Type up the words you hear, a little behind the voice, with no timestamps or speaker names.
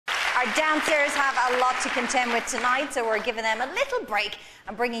Our dancers have a lot to contend with tonight, so we're giving them a little break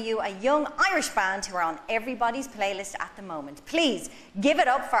and bringing you a young Irish band who are on everybody's playlist at the moment. Please give it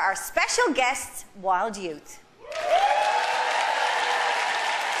up for our special guests, Wild Youth.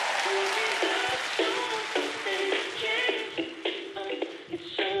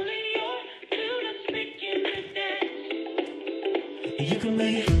 You can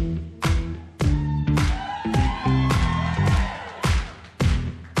make it.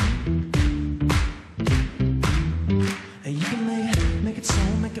 You can make it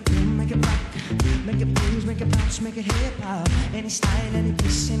soul, make it boom, make it rock, make it blues, make it bounce, make it hip hop. Any style, any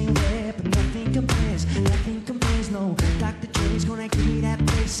place, anywhere, but nothing compares, no. Dr. Dre's gonna give me that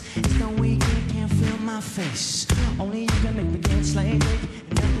bass. It's no weekend, can't feel my face. Only you can make me dance like Drake.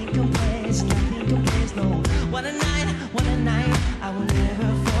 And nothing compares, no. What a night, I will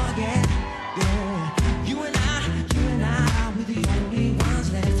never forget. Yeah, you and I, we're the only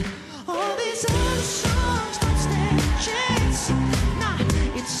ones left. All these other songs don't stand a chance. Nah,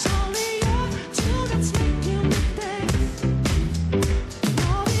 it's only your tune that's making me dance.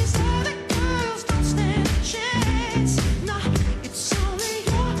 All these other girls don't stand a chance. Nah, it's only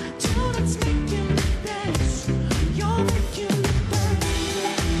your tune that's making me dance. You're making me dance.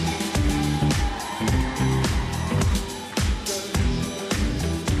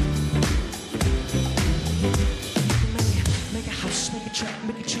 Make a house, make a track,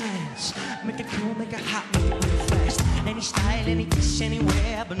 make a trance, make it cool, make it hot, make it real fast. Any style, any place,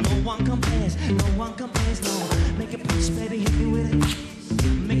 anywhere, but no one compares, no. Make it bounce, baby, hit me with it.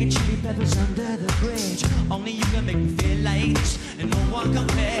 Make it chili peppers under the bridge. Only you can make me feel like this, and no one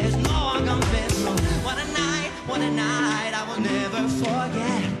compares, no. What a night, I will never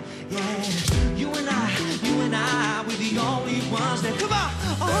forget. Yeah, you and I, we're the only ones that come on.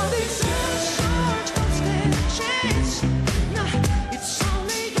 All these other songs don't stand a chance. Nah, it's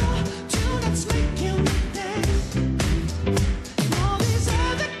only your tune that's making me dance. And all these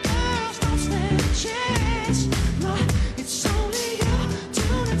other girls don't stand a chance. No, it's only your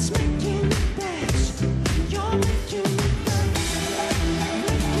tune that's making me dance. You're making me dance,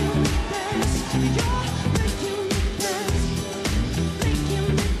 making me dance. You're making me dance, making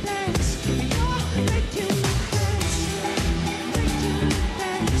me dance. You're making me dance, making me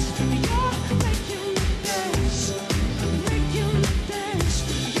dance. You're making me dance, making me dance.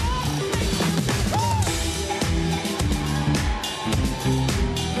 You're making me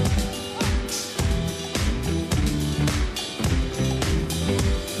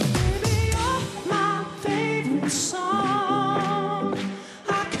Baby, you're my favorite song.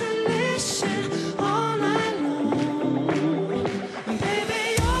 I could listen all night long. Baby,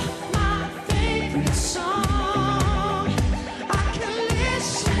 you're my favorite song. I could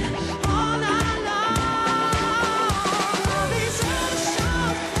listen all night long. All these other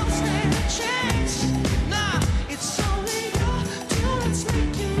songs don't stand a chance. Nah, it's only your tune that's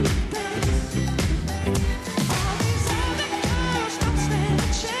making me dance. All these other girls don't stand a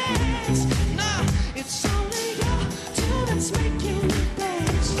chance. Nah, it's only your tune that's making me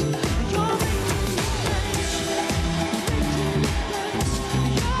dance. You're making me dance, making me dance.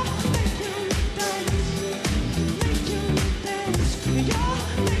 You're making me dance, making me dance.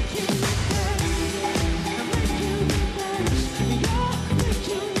 You're making me dance, making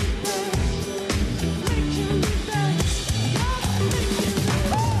me dance. You're making me dance, making me dance.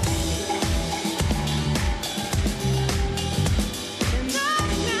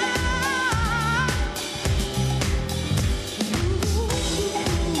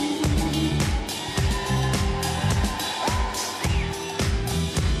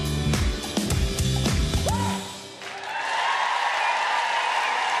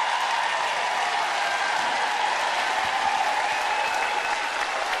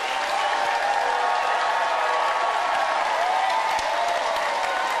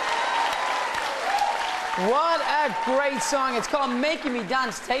 What a great song. It's called Making Me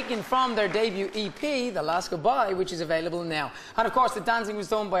Dance, taken from their debut EP, The Last Goodbye, which is available now. And of course, the dancing was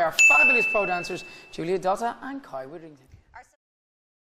done by our fabulous pro dancers, Giulia Dotta and Kai Widdrington.